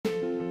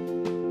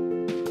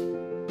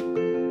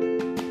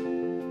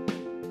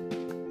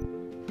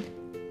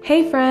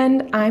Hey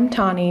friend, I'm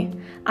Tawny.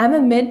 I'm a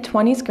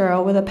mid-20s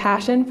girl with a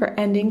passion for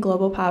ending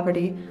global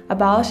poverty,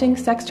 abolishing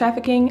sex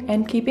trafficking,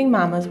 and keeping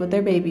mamas with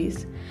their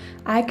babies.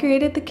 I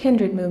created the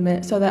Kindred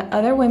movement so that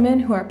other women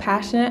who are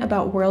passionate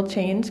about world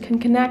change can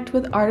connect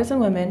with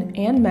artisan women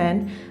and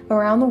men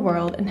around the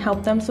world and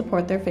help them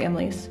support their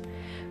families.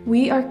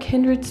 We are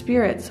kindred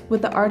spirits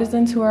with the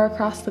artisans who are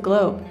across the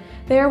globe.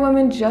 They are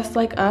women just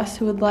like us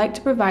who would like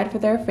to provide for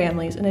their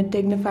families in a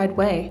dignified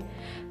way.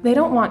 They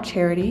don't want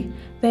charity,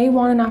 they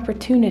want an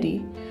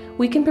opportunity.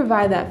 We can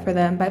provide that for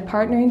them by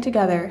partnering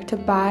together to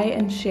buy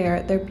and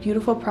share their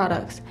beautiful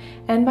products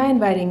and by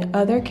inviting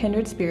other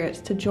kindred spirits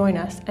to join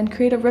us and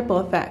create a ripple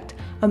effect,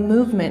 a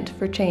movement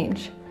for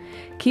change.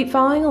 Keep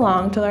following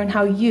along to learn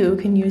how you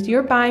can use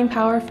your buying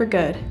power for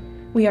good.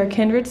 We are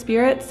kindred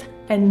spirits,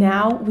 and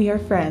now we are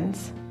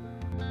friends.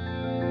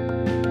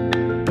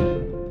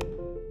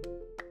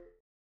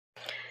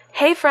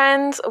 Hey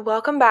friends,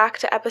 welcome back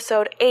to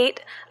episode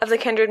 8 of the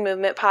Kindred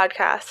Movement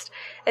podcast.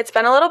 It's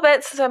been a little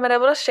bit since I've been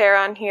able to share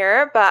on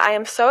here, but I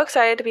am so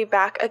excited to be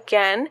back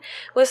again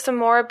with some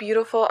more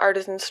beautiful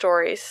artisan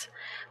stories.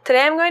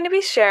 Today I'm going to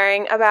be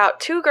sharing about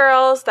 2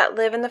 girls that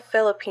live in the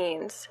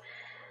Philippines.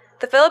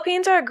 The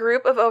Philippines are a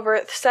group of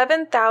over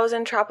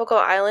 7,000 tropical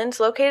islands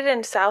located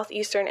in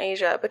southeastern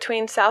Asia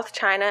between South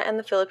China and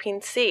the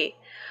Philippine Sea.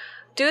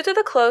 Due to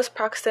the close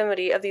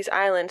proximity of these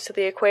islands to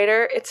the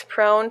equator, it's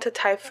prone to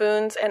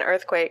typhoons and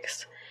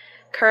earthquakes.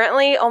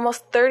 Currently,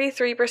 almost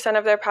 33%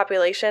 of their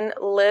population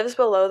lives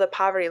below the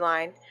poverty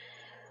line.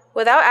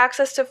 Without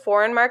access to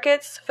foreign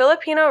markets,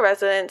 Filipino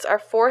residents are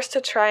forced to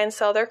try and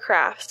sell their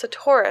crafts to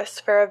tourists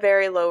for a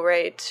very low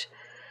wage.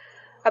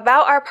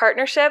 About our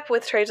partnership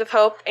with Trades of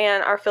Hope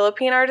and our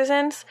Philippine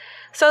artisans,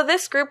 so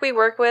this group we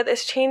work with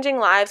is changing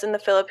lives in the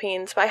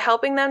Philippines by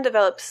helping them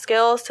develop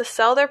skills to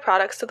sell their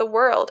products to the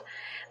world.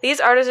 These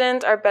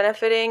artisans are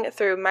benefiting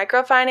through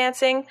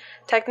microfinancing,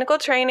 technical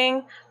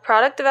training,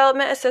 product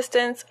development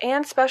assistance,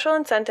 and special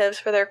incentives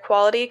for their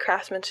quality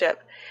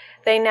craftsmanship.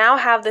 They now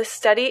have this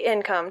steady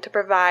income to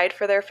provide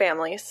for their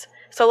families.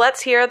 So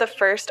let's hear the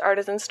first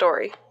artisan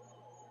story.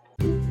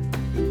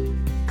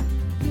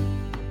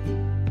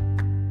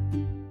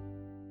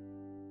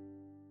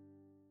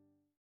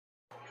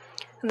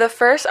 The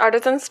first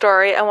artisan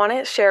story I want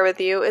to share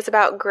with you is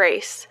about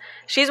Grace.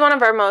 She's one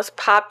of our most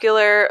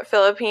popular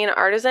Philippine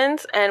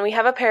artisans, and we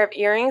have a pair of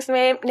earrings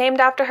named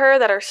after her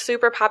that are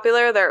super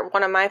popular. They're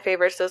one of my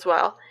favorites as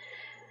well.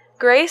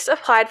 Grace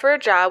applied for a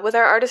job with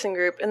our artisan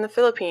group in the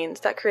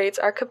Philippines that creates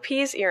our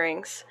capiz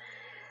earrings.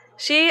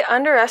 She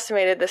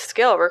underestimated the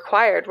skill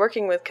required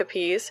working with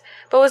capiz,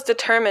 but was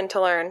determined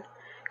to learn.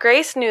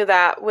 Grace knew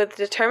that, with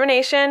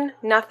determination,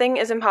 nothing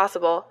is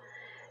impossible.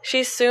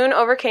 She soon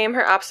overcame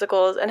her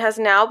obstacles and has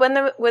now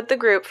been with the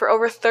group for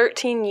over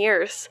 13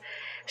 years.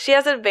 She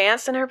has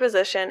advanced in her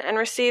position and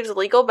receives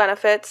legal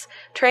benefits,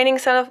 training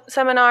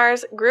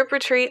seminars, group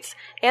retreats,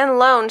 and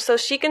loans so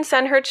she can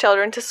send her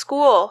children to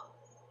school.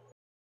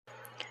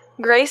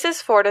 Grace's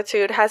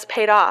fortitude has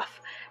paid off.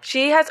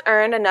 She has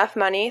earned enough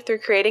money through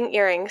creating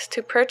earrings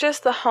to purchase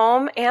the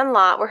home and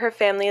lot where her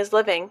family is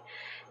living,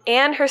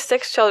 and her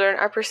 6 children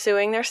are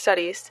pursuing their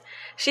studies.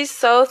 She's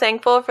so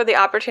thankful for the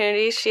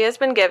opportunities she has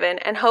been given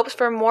and hopes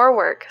for more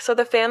work so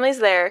the families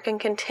there can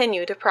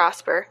continue to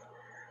prosper.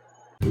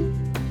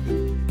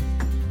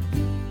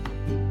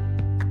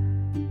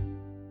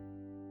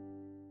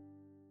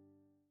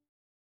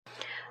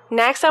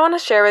 Next, I want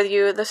to share with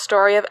you the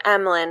story of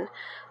Emelyn.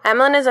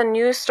 Emelyn is a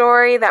news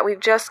story that we've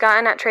just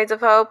gotten at Trades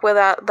of Hope with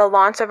the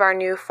launch of our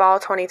new Fall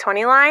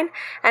 2020 line,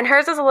 and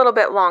hers is a little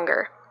bit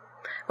longer.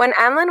 When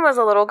Emelyn was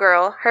a little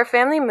girl, her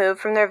family moved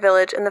from their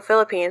village in the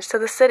Philippines to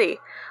the city,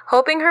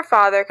 hoping her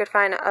father could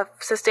find a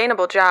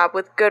sustainable job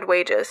with good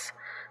wages.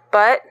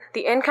 But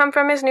the income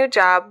from his new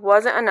job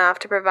wasn't enough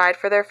to provide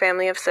for their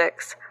family of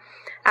 6.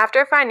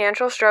 After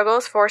financial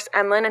struggles forced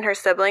Emelyn and her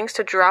siblings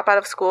to drop out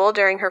of school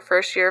during her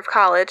first year of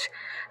college,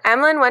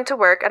 Emelyn went to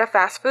work at a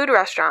fast food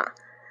restaurant.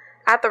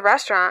 At the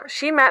restaurant,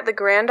 she met the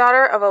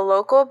granddaughter of a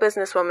local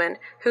businesswoman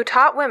who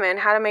taught women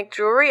how to make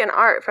jewelry and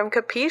art from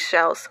capiz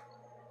shells.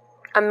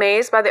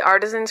 Amazed by the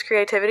artisan's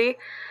creativity,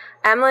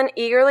 Emelyn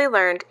eagerly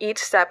learned each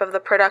step of the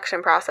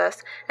production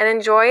process and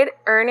enjoyed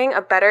earning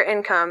a better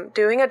income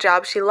doing a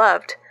job she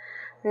loved.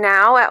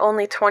 Now, at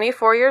only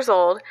 24 years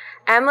old,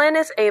 Emelyn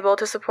is able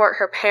to support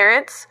her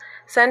parents,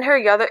 send her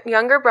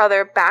younger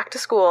brother back to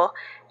school,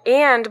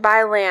 and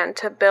buy land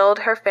to build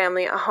her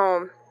family a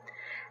home.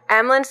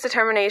 Emelyn's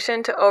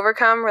determination to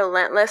overcome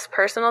relentless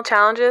personal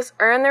challenges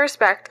earned the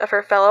respect of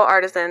her fellow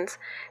artisans,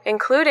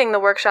 including the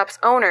workshop's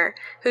owner,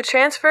 who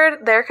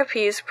transferred their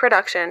capiz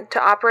production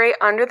to operate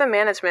under the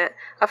management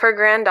of her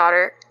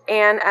granddaughter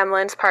and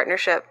Emelyn's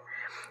partnership.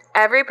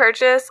 Every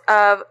purchase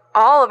of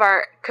all of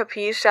our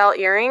capiz shell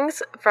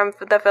earrings from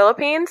the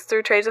Philippines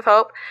through Trades of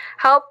Hope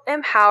help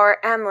empower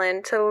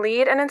Emelyn to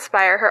lead and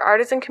inspire her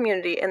artisan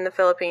community in the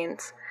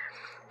Philippines.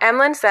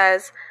 Emelyn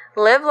says,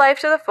 "Live life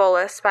to the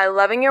fullest by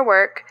loving your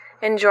work,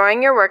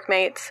 enjoying your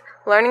workmates,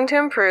 learning to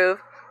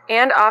improve,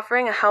 and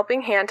offering a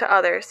helping hand to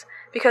others,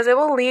 because it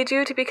will lead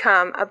you to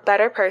become a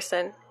better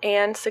person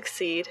and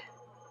succeed.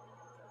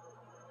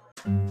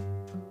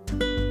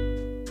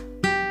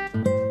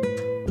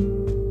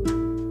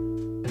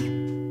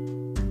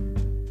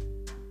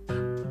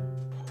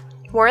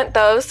 Weren't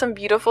those some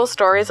beautiful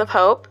stories of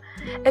hope?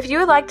 If you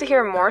would like to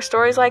hear more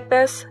stories like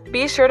this,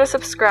 be sure to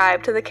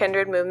subscribe to the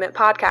Kindred Movement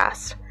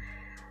podcast.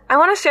 I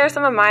want to share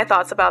some of my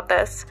thoughts about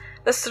this.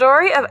 The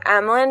story of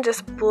Emelyn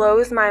just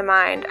blows my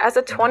mind. As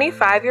a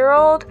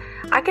 25-year-old,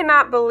 I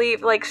cannot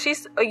believe,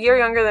 she's a year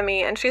younger than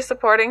me, and she's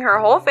supporting her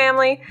whole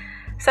family,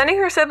 sending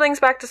her siblings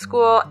back to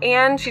school,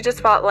 and she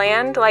just bought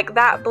land.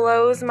 That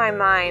blows my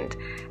mind.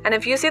 And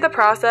if you see the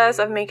process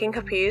of making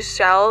capiche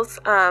shells,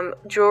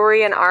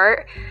 jewelry, and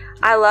art,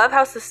 I love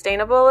how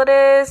sustainable it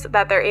is,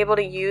 that they're able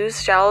to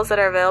use shells that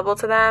are available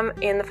to them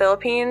in the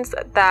Philippines,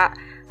 that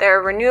they're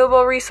a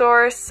renewable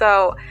resource.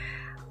 So,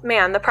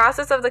 man, the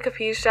process of the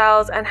capiche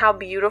shells and how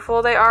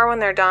beautiful they are when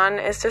they're done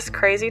is just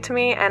crazy to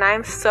me, and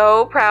I'm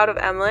so proud of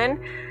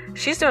Emelyn.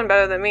 She's doing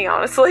better than me,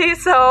 honestly,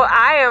 so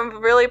I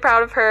am really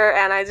proud of her,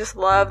 and I just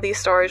love these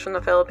stories from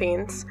the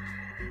Philippines.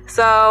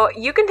 So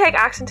you can take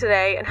action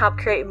today and help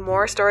create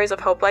more stories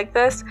of hope like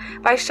this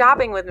by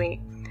shopping with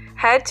me.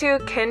 Head to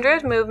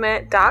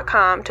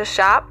kindredmovement.com to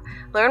shop,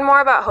 learn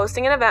more about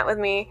hosting an event with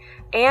me,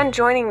 and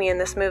joining me in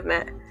this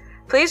movement.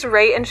 Please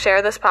rate and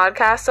share this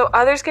podcast so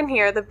others can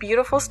hear the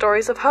beautiful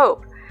stories of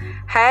hope.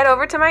 Head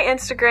over to my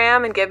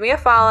Instagram and give me a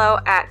follow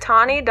at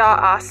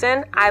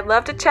tawny.austin. I'd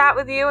love to chat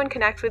with you and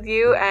connect with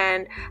you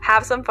and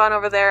have some fun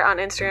over there on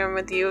Instagram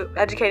with you,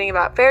 educating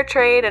about fair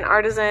trade and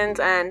artisans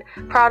and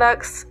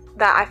products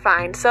that I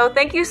find. So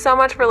thank you so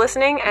much for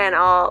listening, and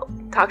I'll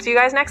talk to you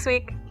guys next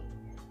week.